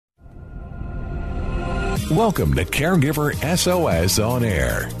Welcome to Caregiver SOS On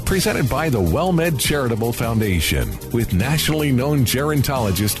Air, presented by the WellMed Charitable Foundation, with nationally known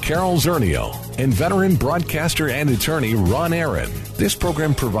gerontologist Carol Zernial and veteran broadcaster and attorney Ron Aaron. This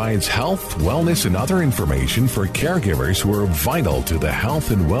program provides health, wellness, and other information for caregivers who are vital to the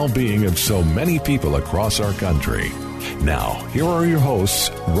health and well-being of so many people across our country. Now, here are your hosts,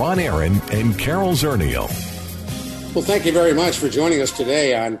 Ron Aaron and Carol Zernial. Well, thank you very much for joining us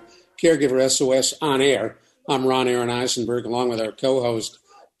today on Caregiver SOS On Air. I'm Ron Aaron Eisenberg, along with our co-host,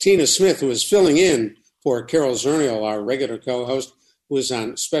 Tina Smith, who is filling in for Carol Zernial, our regular co-host, who is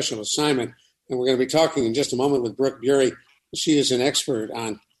on special assignment. And we're going to be talking in just a moment with Brooke Bury. She is an expert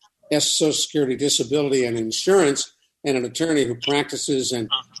on Social Security, disability, and insurance, and an attorney who practices and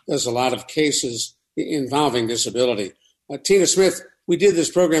does a lot of cases involving disability. Tina Smith, we did this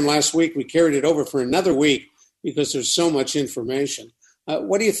program last week. We carried it over for another week because there's so much information.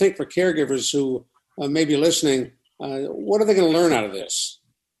 What do you think for caregivers who may be listening? What are they going to learn out of this?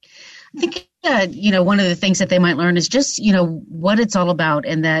 I think, one of the things that they might learn is just, what it's all about.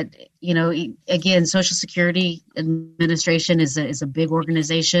 And that, again, Social Security Administration is a big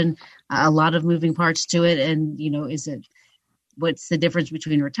organization, a lot of moving parts to it. And, what's the difference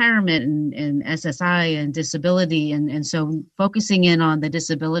between retirement and SSI and disability? And so focusing in on the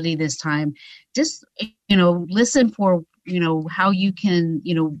disability this time, just, listen for, how you can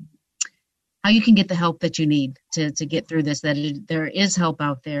get the help that you need to get through this, there is help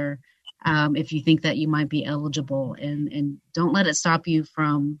out there if you think that you might be eligible, and don't let it stop you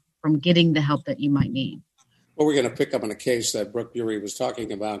from getting the help that you might need. Well, we're going to pick up on a case that Brooke Bury was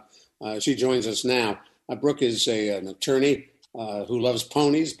talking about. She joins us now. Brooke is an attorney who loves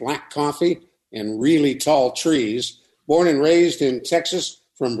ponies, black coffee, and really tall trees. Born and raised in Texas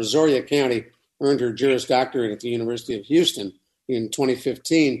from Brazoria County, earned her Juris Doctorate at the University of Houston in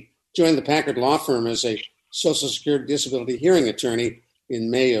 2015. Joined the Packard Law Firm as a Social Security disability hearing attorney in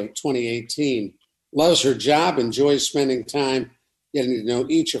May of 2018. Loves her job, enjoys spending time getting to know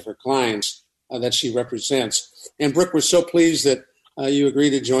each of her clients that she represents. And Brooke, we're so pleased that you agreed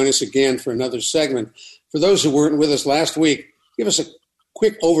to join us again for another segment. For those who weren't with us last week, give us a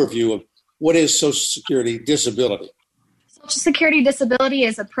quick overview of what is Social Security disability. Social Security disability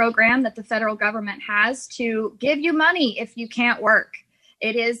is a program that the federal government has to give you money if you can't work.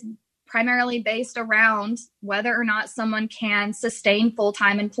 It is primarily based around whether or not someone can sustain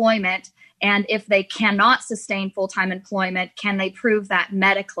full-time employment. And if they cannot sustain full-time employment, can they prove that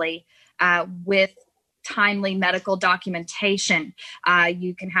medically with timely medical documentation?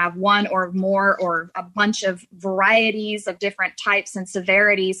 You can have one or more or a bunch of varieties of different types and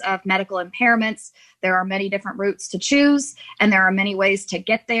severities of medical impairments. There are many different routes to choose, and there are many ways to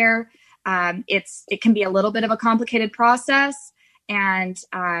get there. It can be a little bit of a complicated process, and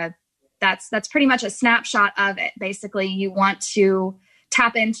that's pretty much a snapshot of it. Basically, you want to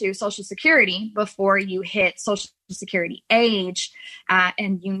tap into Social Security before you hit Social Security age,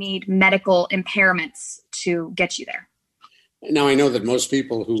 and you need medical impairments to get you there. Now, I know that most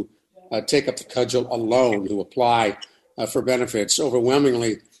people who take up the cudgel alone, who apply for benefits,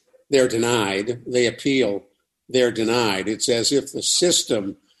 overwhelmingly, they're denied. They appeal, they're denied. It's as if the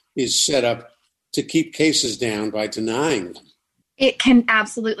system is set up to keep cases down by denying them. It can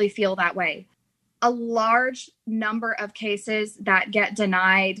absolutely feel that way. A large number of cases that get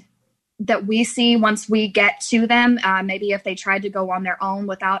denied that we see once we get to them, maybe if they tried to go on their own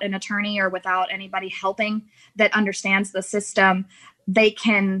without an attorney or without anybody helping that understands the system, they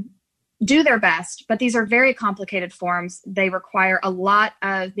can do their best, but these are very complicated forms. They require a lot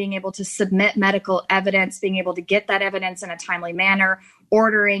of being able to submit medical evidence, being able to get that evidence in a timely manner,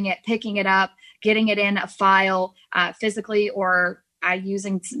 ordering it, picking it up, getting it in a file physically or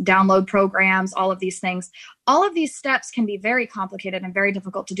using download programs, all of these things. All of these steps can be very complicated and very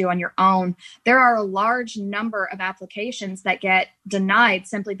difficult to do on your own. There are a large number of applications that get denied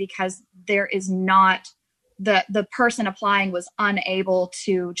simply because there is not the person applying was unable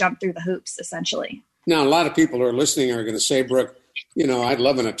to jump through the hoops, essentially. Now, a lot of people who are listening are going to say, Brooke, I'd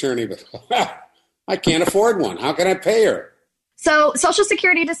love an attorney, but I can't afford one. How can I pay her? So Social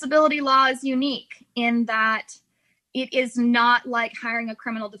Security disability law is unique in that it is not like hiring a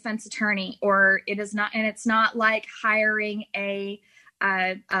criminal defense attorney, or it's not like hiring a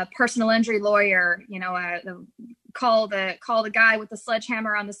personal injury lawyer, call the guy with the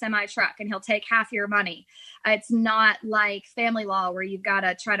sledgehammer on the semi truck and he'll take half your money. It's not like family law where you've got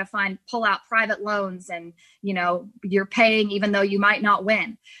to try to pull out private loans and, you're paying even though you might not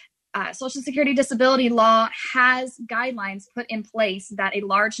win. Social Security disability law has guidelines put in place that a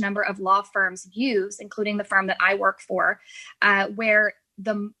large number of law firms use, including the firm that I work for, where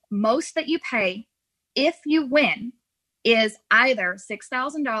the most that you pay if you win, is either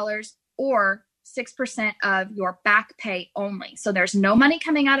 $6,000 or 6% of your back pay only. So there's no money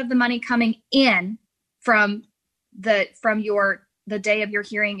coming out of the money coming in from the day of your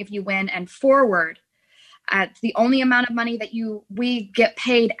hearing if you win and forward. The only amount of money that we get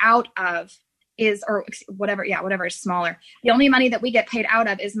paid out of is, or whatever is smaller. The only money that we get paid out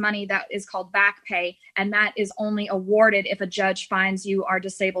of is money that is called back pay, and that is only awarded if a judge finds you are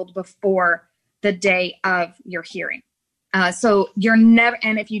disabled before the day of your hearing. So you're never,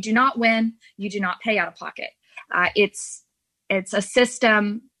 and if you do not win, you do not pay out of pocket. It's a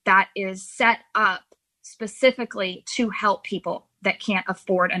system that is set up specifically to help people that can't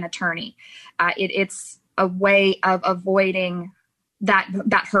afford an attorney. It's a way of avoiding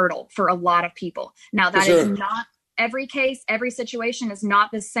that hurdle for a lot of people. Now, that is not every case. Every situation is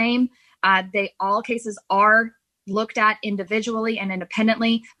not the same. All cases are looked at individually and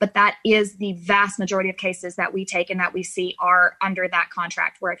independently, but that is the vast majority of cases that we take and that we see are under that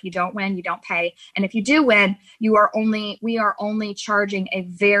contract, where if you don't win, you don't pay. And if you do win, we are only charging a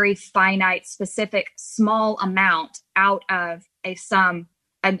very finite, specific, small amount out of a sum.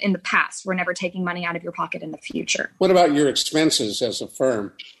 And in the past, we're never taking money out of your pocket in the future. What about your expenses as a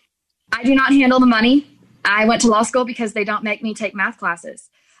firm? I do not handle the money. I went to law school because they don't make me take math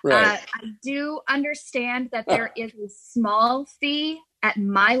classes. Right. I do understand that there is a small fee at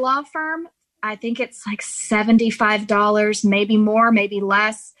my law firm. I think it's like $75, maybe more, maybe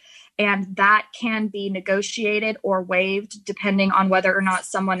less. And that can be negotiated or waived depending on whether or not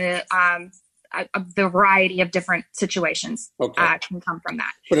someone, a variety of different situations can come from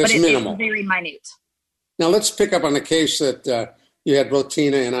that. But it's minimal. It's very minute. Now let's pick up on the case that you had both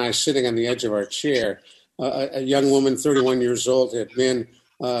Tina and I sitting on the edge of our chair. A young woman, 31 years old, had been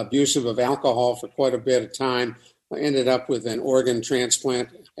abusive of alcohol for quite a bit of time, ended up with an organ transplant,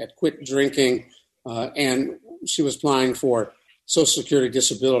 had quit drinking, and she was applying for Social Security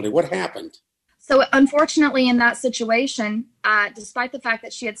disability. What happened? So unfortunately, in that situation, despite the fact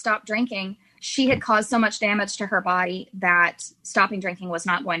that she had stopped drinking, she had caused so much damage to her body that stopping drinking was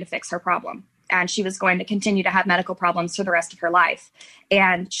not going to fix her problem. And she was going to continue to have medical problems for the rest of her life.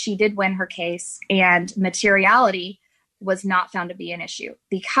 And she did win her case, and materiality was not found to be an issue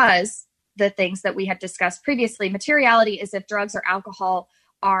because the things that we had discussed previously, materiality is if drugs or alcohol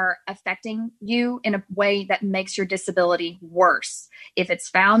are affecting you in a way that makes your disability worse. If it's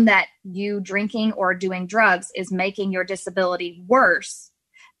found that you drinking or doing drugs is making your disability worse,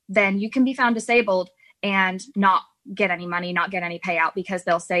 then you can be found disabled and not get any money, not get any payout, because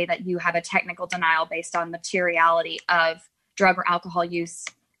they'll say that you have a technical denial based on materiality of drug or alcohol use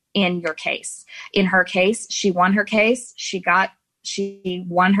in your case. In her case, she won her case. She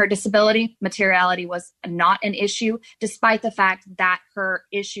won her disability. Materiality was not an issue, despite the fact that her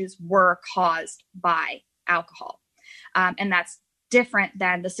issues were caused by alcohol. And that's different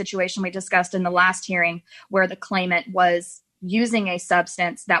than the situation we discussed in the last hearing, where the claimant was using a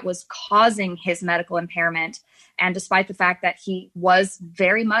substance that was causing his medical impairment. And despite the fact that he was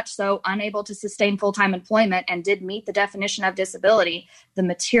very much so unable to sustain full-time employment and did meet the definition of disability, the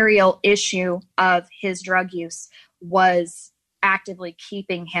material issue of his drug use was actively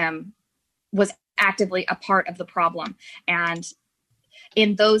a part of the problem. And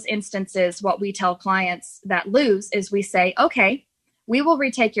in those instances, what we tell clients that lose is we say, okay, we will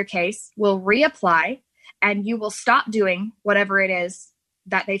retake your case, we'll reapply, and you will stop doing whatever it is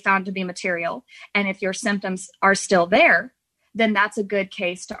that they found to be material. And if your symptoms are still there, then that's a good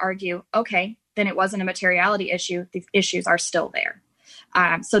case to argue, okay, then it wasn't a materiality issue. The issues are still there.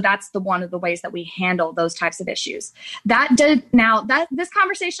 So that's one of the ways that we handle those types of issues. This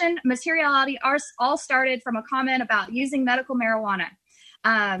conversation, materiality, all started from a comment about using medical marijuana.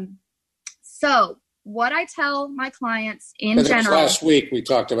 So what I tell my clients in general. Last week we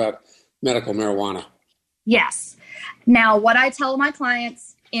talked about medical marijuana. Yes. Now, what I tell my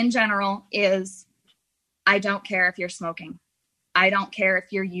clients in general is, I don't care if you're smoking. I don't care if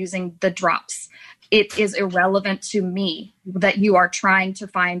you're using the drops. It is irrelevant to me that you are trying to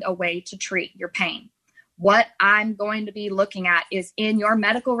find a way to treat your pain. What I'm going to be looking at is in your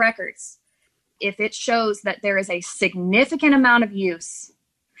medical records. If it shows that there is a significant amount of use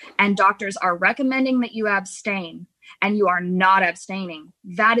and doctors are recommending that you abstain, and you are not abstaining,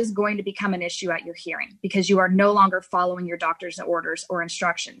 that is going to become an issue at your hearing because you are no longer following your doctor's orders or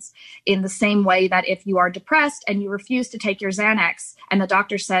instructions. In the same way that if you are depressed and you refuse to take your Xanax and the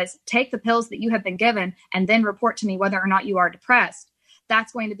doctor says, take the pills that you have been given and then report to me whether or not you are depressed,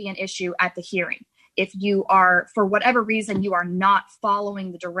 that's going to be an issue at the hearing. If you are, for whatever reason, you are not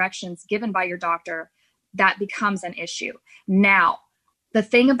following the directions given by your doctor, that becomes an issue. Now, The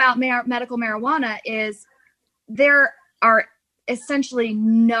thing about medical marijuana is there are essentially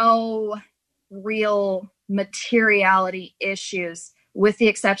no real materiality issues, with the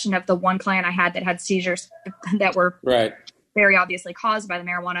exception of the one client I had that had seizures that were very obviously caused by the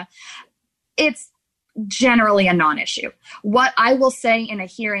marijuana. It's generally a non-issue. What I will say in a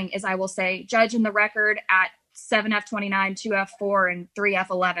hearing is I will say, judge, in the record at 7F29, 2F4, and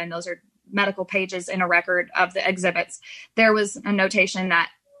 3F11, those are medical pages in a record of the exhibits, there was a notation that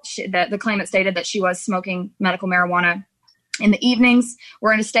the claimant stated that she was smoking medical marijuana in the evenings.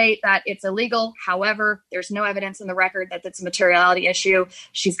 We're in a state that it's illegal. However, there's no evidence in the record that it's a materiality issue.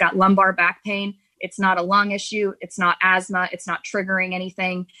 She's got lumbar back pain. It's not a lung issue. It's not asthma. It's not triggering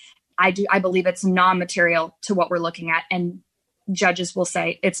anything. I believe it's non-material to what we're looking at, and judges will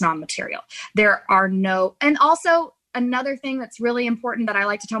say it's non-material. There are no, and also another thing that's really important that I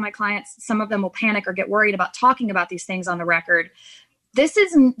like to tell my clients, some of them will panic or get worried about talking about these things on the record. This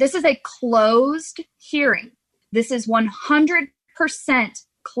is a closed hearing. This is 100%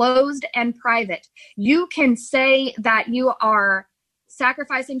 closed and private. You can say that you are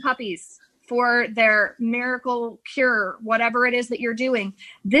sacrificing puppies for their miracle cure, whatever it is that you're doing.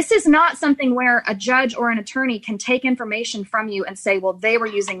 This is not something where a judge or an attorney can take information from you and say, well, they were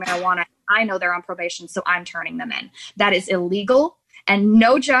using marijuana. I know they're on probation, so I'm turning them in. That is illegal. And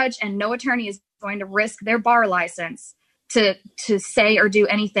no judge and no attorney is going to risk their bar license to say or do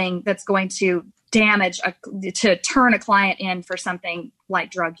anything that's going to damage, to turn a client in for something like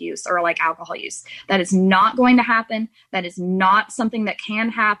drug use or like alcohol use. That is not going to happen. That is not something that can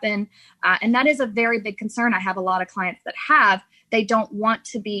happen. And that is a very big concern. I have a lot of clients that they don't want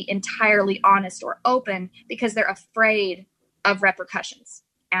to be entirely honest or open because they're afraid of repercussions.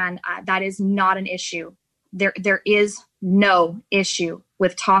 And that is not an issue. There is no issue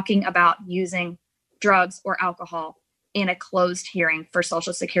with talking about using drugs or alcohol in a closed hearing for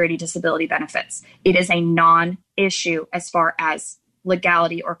Social Security disability benefits. It is a non-issue as far as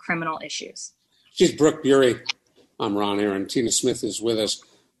legality or criminal issues. She's Brooke Bury. I'm Ron Aaron. Tina Smith is with us,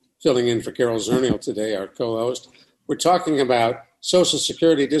 filling in for Carol Zernial today, our co-host. We're talking about Social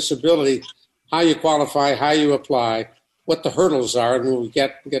Security disability, how you qualify, how you apply, what the hurdles are, and we'll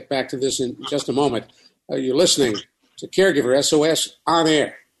get back to this in just a moment. You're listening to Caregiver SOS on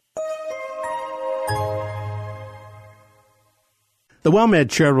air. The WellMed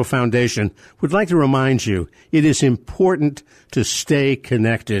Charitable Foundation would like to remind you it is important to stay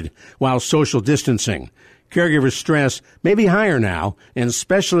connected while social distancing. Caregiver stress may be higher now, and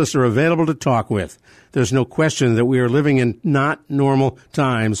specialists are available to talk with. There's no question that we are living in not normal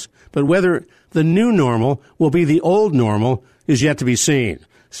times, but whether the new normal will be the old normal is yet to be seen.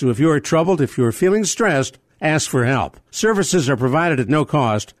 So if you are troubled, if you are feeling stressed, ask for help. Services are provided at no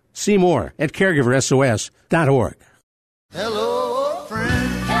cost. See more at caregiversos.org. Hello, friend.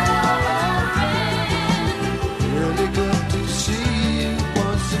 Hello, friend. Really good to see you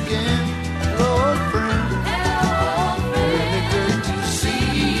once again. Hello, friend. Hello, friend. Really good to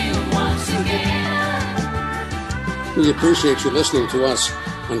see you once again. We appreciate you listening to us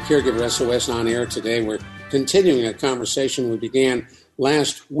on Caregiver SOS on air today. We're continuing a conversation we began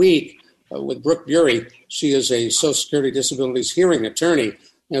last week with Brooke Bury. She is a Social Security Disabilities hearing attorney,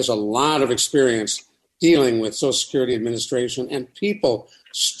 has a lot of experience dealing with Social Security Administration and people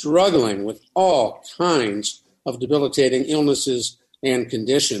struggling with all kinds of debilitating illnesses and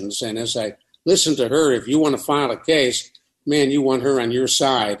conditions. And as I listen to her, if you want to file a case, man, you want her on your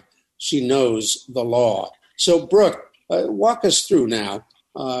side. She knows the law. So, Brooke, walk us through now.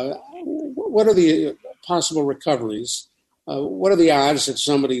 What are the possible recoveries? What are the odds that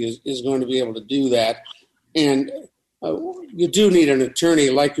somebody is going to be able to do that? And you do need an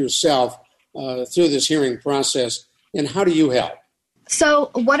attorney like yourself through this hearing process, and how do you help?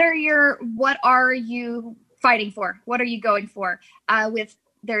 So what are you fighting for? What are you going for?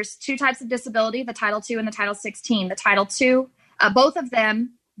 There's two types of disability, the Title II and the Title 16. The Title II, both of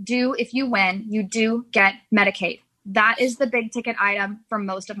them do, if you win, you do get Medicaid. That is the big ticket item for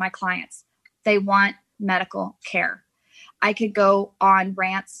most of my clients. They want medical care. I could go on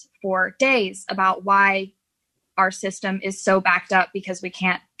rants for days about why our system is so backed up because we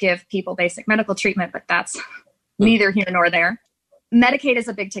can't give people basic medical treatment, but that's neither here nor there. Medicaid is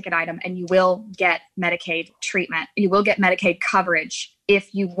a big ticket item, and you will get Medicaid treatment. You will get Medicaid coverage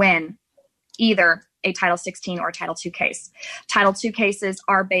if you win either a Title 16 or Title II case. Title II cases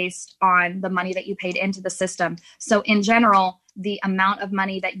are based on the money that you paid into the system. So in general, the amount of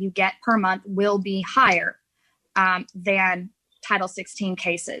money that you get per month will be higher than Title 16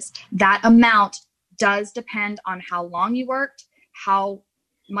 cases. That amount does depend on how long you worked, how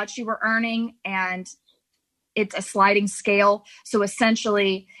much you were earning, and it's a sliding scale. So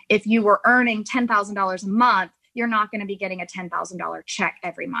essentially, if you were earning $10,000 a month, you're not going to be getting a $10,000 check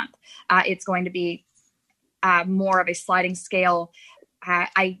every month. It's going to be more of a sliding scale.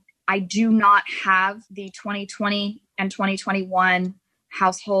 I do not have the 2020 and 2021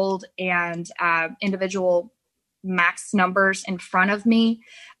 household and individual max numbers in front of me,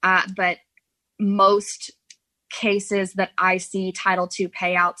 but most cases that I see Title II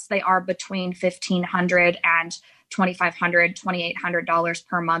payouts, they are between $1,500 and $2,500, $2,800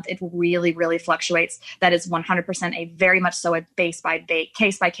 per month. It really, really fluctuates. That is 100% a very much so a case by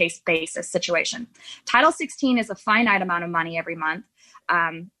case basis situation. Title 16 is a finite amount of money every month.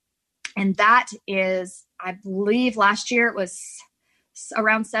 And that is, I believe last year it was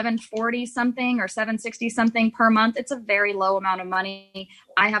around $740 something or $760 something per month. It's a very low amount of money.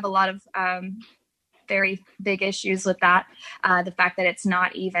 I have a lot of very big issues with that. The fact that it's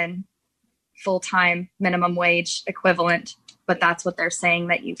not even full-time minimum wage equivalent, but that's what they're saying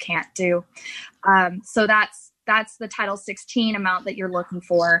that you can't do. So that's the Title 16 amount that you're looking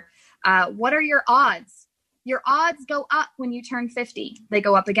for. What are your odds? Your odds go up when you turn 50. They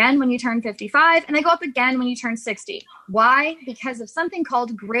go up again when you turn 55, and they go up again when you turn 60. Why? Because of something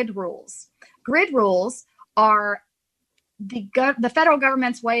called grid rules. Grid rules are the federal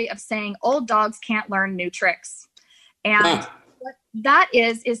government's way of saying old dogs can't learn new tricks. And what that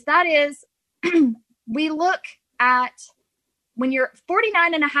is we look at when you're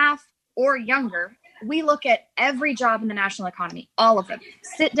 49 and a half or younger, we look at every job in the national economy, all of them.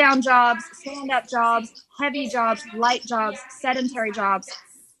 Sit down jobs, stand up jobs, heavy jobs, light jobs, sedentary jobs.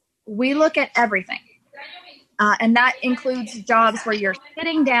 We look at everything. And that includes jobs where you're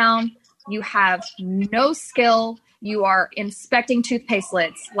sitting down, you have no skill, you are inspecting toothpaste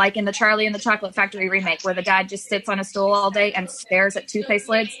lids, like in the Charlie and the Chocolate Factory remake, where the dad just sits on a stool all day and stares at toothpaste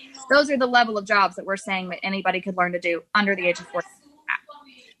lids. Those are the level of jobs that we're saying that anybody could learn to do under the age of 40.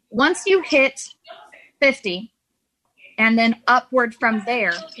 Once you hit 50 and then upward from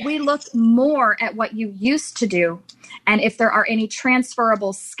there, we look more at what you used to do and if there are any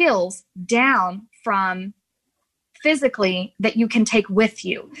transferable skills down from physically that you can take with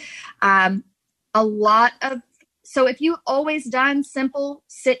you. So if you've always done simple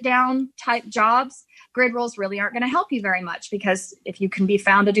sit down type jobs, grid rules really aren't going to help you very much, because if you can be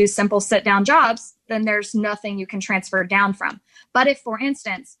found to do simple sit down jobs, then there's nothing you can transfer down from. But if, for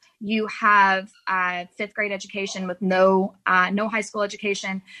instance, you have fifth grade education with no high school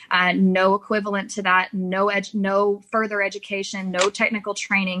education, no equivalent to that, no further education, no technical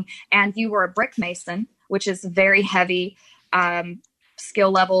training, and you were a brick mason, which is very heavy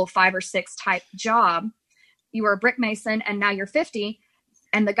skill level 5 or 6 type job, you were a brick mason and now you're 50,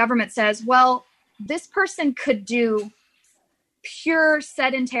 and the government says, well, this person could do pure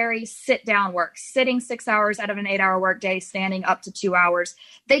sedentary sit down work, sitting 6 hours out of an 8-hour workday, standing up to 2 hours.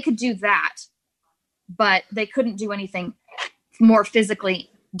 They could do that, but they couldn't do anything more physically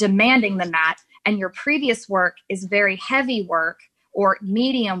demanding than that. And your previous work is very heavy work or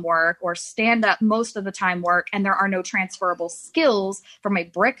medium work or stand up most of the time work, and there are no transferable skills from a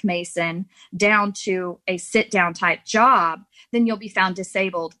brick mason down to a sit down type job, then you'll be found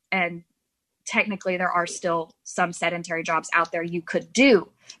disabled. And technically there are still some sedentary jobs out there you could do,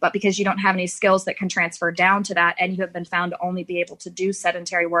 but because you don't have any skills that can transfer down to that, and you have been found to only be able to do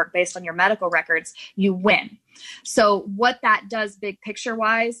sedentary work based on your medical records, you win. So what that does big picture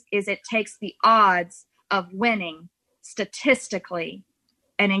wise is it takes the odds of winning statistically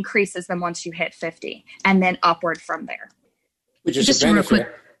and increases them once you hit 50 and then upward from there. Which is just a real benefit.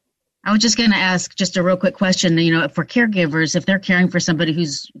 quick, I was just going to ask just a real quick question. You know, for caregivers, if they're caring for somebody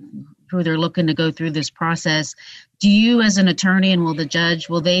who they're looking to go through this process, do you as an attorney and will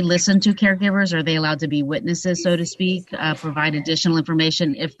they listen to caregivers? Are they allowed to be witnesses, so to speak, provide additional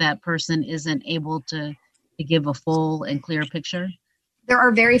information if that person isn't able to give a full and clear picture? There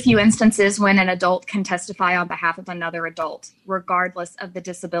are very few instances when an adult can testify on behalf of another adult, regardless of the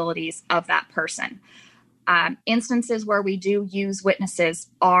disabilities of that person. Instances where we do use witnesses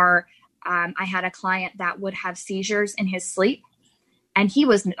are, I had a client that would have seizures in his sleep, and he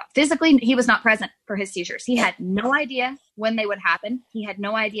was not present for his seizures. He had no idea when they would happen. He had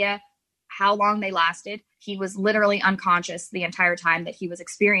no idea how long they lasted. He was literally unconscious the entire time that he was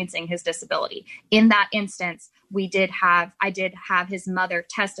experiencing his disability. In that instance, I did have his mother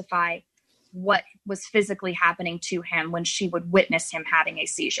testify what was physically happening to him when she would witness him having a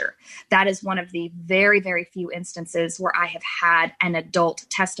seizure. That is one of the very, very few instances where I have had an adult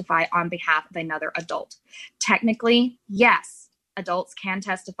testify on behalf of another adult. Technically, yes, adults can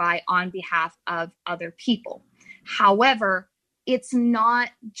testify on behalf of other people. However,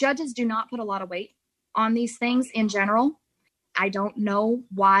 judges do not put a lot of weight on these things in general. I don't know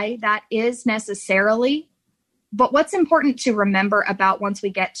why that is necessarily. But what's important to remember about once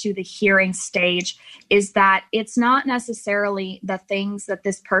we get to the hearing stage is that it's not necessarily the things that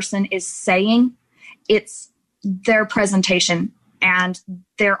this person is saying, it's their presentation and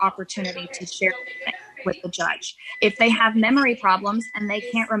their opportunity to share with the judge. If they have memory problems and they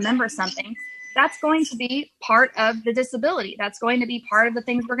can't remember something, that's going to be part of the disability. That's going to be part of the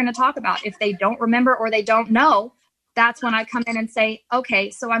things we're going to talk about. If they don't remember or they don't know, that's when I come in and say, okay,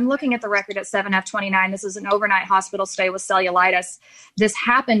 so I'm looking at the record at 7F29. This is an overnight hospital stay with cellulitis. This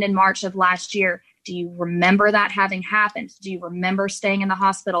happened in March of last year. Do you remember that having happened? Do you remember staying in the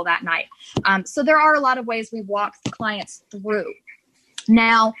hospital that night? So there are a lot of ways we walk the clients through.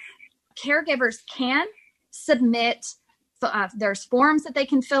 Now, caregivers can submit there's forms that they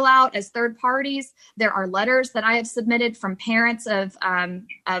can fill out as third parties. There are letters that I have submitted from parents of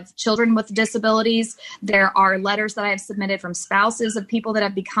children with disabilities. There are letters that I have submitted from spouses of people that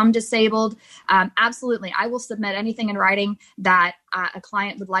have become disabled. Absolutely, I will submit anything in writing that a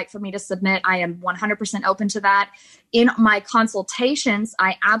client would like for me to submit. I am 100% open to that. In my consultations,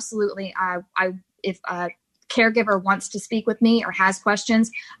 I absolutely, if a caregiver wants to speak with me or has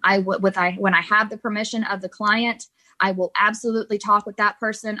questions, when I have the permission of the client, I will absolutely talk with that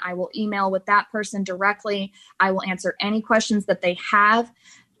person. I will email with that person directly. I will answer any questions that they have.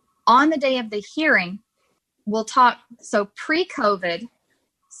 On the day of the hearing, we'll talk. So pre-COVID,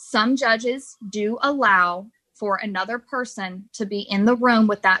 some judges do allow for another person to be in the room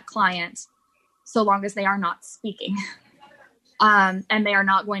with that client so long as they are not speaking. And they are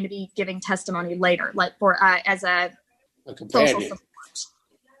not going to be giving testimony later, like for as a social support.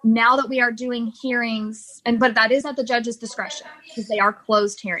 Now that we are doing hearings, but that is at the judge's discretion because they are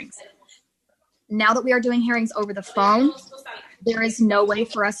closed hearings. Now that we are doing hearings over the phone, there is no way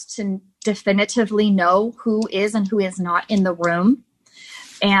for us to definitively know who is and who is not in the room.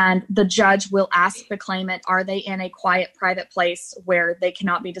 And the judge will ask the claimant, are they in a quiet, private place where they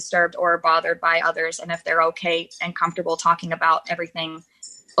cannot be disturbed or bothered by others? And if they're okay and comfortable talking about everything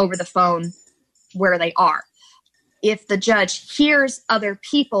over the phone where they are. If the judge hears other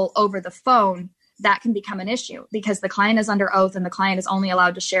people over the phone, that can become an issue because the client is under oath and the client is only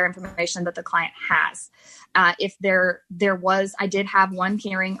allowed to share information that the client has. If I did have one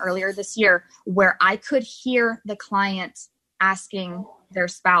hearing earlier this year where I could hear the client asking their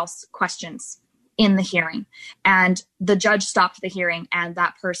spouse questions in the hearing, and the judge stopped the hearing and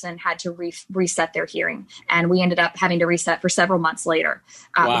that person had to reset their hearing. And we ended up having to reset for several months later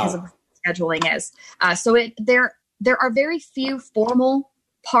because of what scheduling is. There are very few formal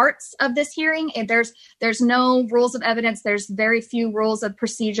parts of this hearing. There's no rules of evidence. There's very few rules of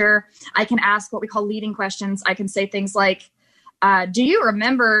procedure. I can ask what we call leading questions. I can say things like, do you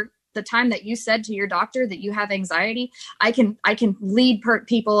remember the time that you said to your doctor that you have anxiety? I can lead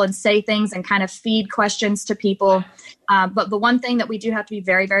people and say things and kind of feed questions to people. But the one thing that we do have to be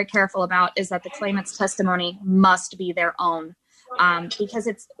very, very careful about is that the claimant's testimony must be their own. Because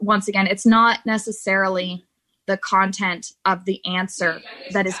it's not necessarily the content of the answer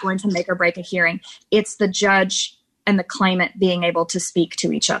that is going to make or break a hearing. It's the judge and the claimant being able to speak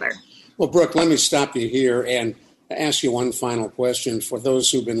to each other. Well, Brooke, let me stop you here and ask you one final question for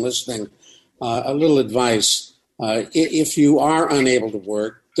those who've been listening. A little advice. If you are unable to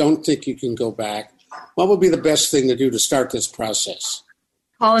work, don't think you can go back. What would be the best thing to do to start this process?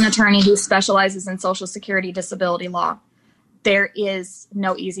 Call an attorney who specializes in Social Security disability law. There is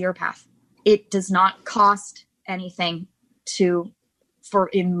no easier path. It does not cost anything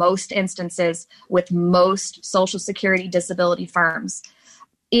in most instances with most Social Security disability firms.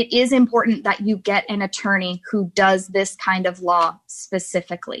 It is important that you get an attorney who does this kind of law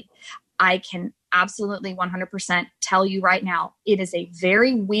specifically. I can absolutely 100% tell you right now, it is a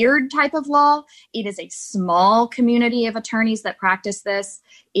very weird type of law. It is a small community of attorneys that practice this.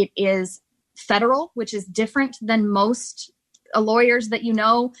 It is federal, which is different than most lawyers that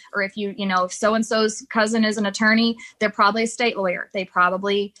or if so-and-so's cousin is an attorney, they're probably a state lawyer. They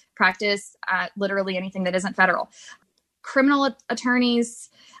probably practice literally anything that isn't federal. Criminal attorneys,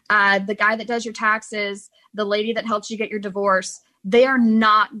 the guy that does your taxes, the lady that helps you get your divorce, they are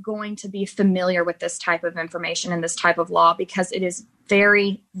not going to be familiar with this type of information and this type of law because it is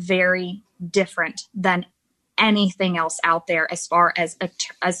very, very different than anything else out there as far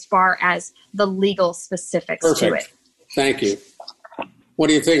as the legal specifics to it. Thank you. What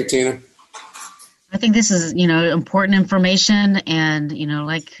do you think, Tina? I think this is, important information, and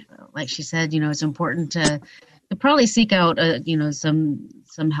like she said, it's important to probably seek out,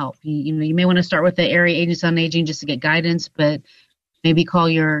 some help. You may want to start with the area agency on aging just to get guidance, but maybe call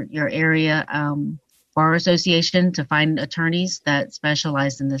your area Bar Association to find attorneys that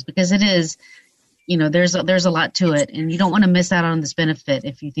specialize in this, because it is, there's a lot to it, and you don't want to miss out on this benefit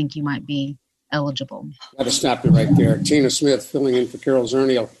if you think you might be eligible. Got to stop you right there. Tina Smith filling in for Carol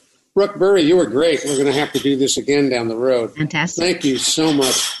Zernial. Brooke Burry, you were great. We're going to have to do this again down the road. Fantastic. Thank you so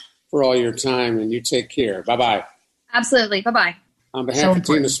much for all your time, and you take care. Bye-bye. Absolutely. Bye-bye. On behalf of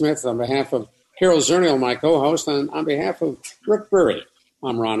Tina Smith, on behalf of Carol Zernial, my co-host, and on behalf of Brooke Burry,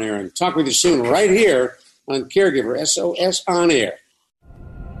 I'm Ron Aaron. Talk with you soon right here on Caregiver SOS On Air.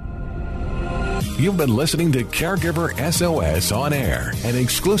 You've been listening to Caregiver SOS On Air, an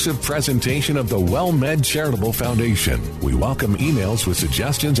exclusive presentation of the WellMed Charitable Foundation. We welcome emails with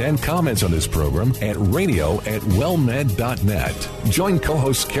suggestions and comments on this program at radio@wellmed.net. Join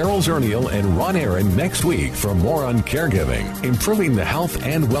co-hosts Carol Zernial and Ron Aaron next week for more on caregiving, improving the health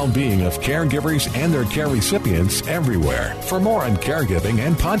and well-being of caregivers and their care recipients everywhere. For more on caregiving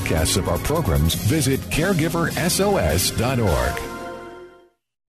and podcasts of our programs, visit caregiversos.org.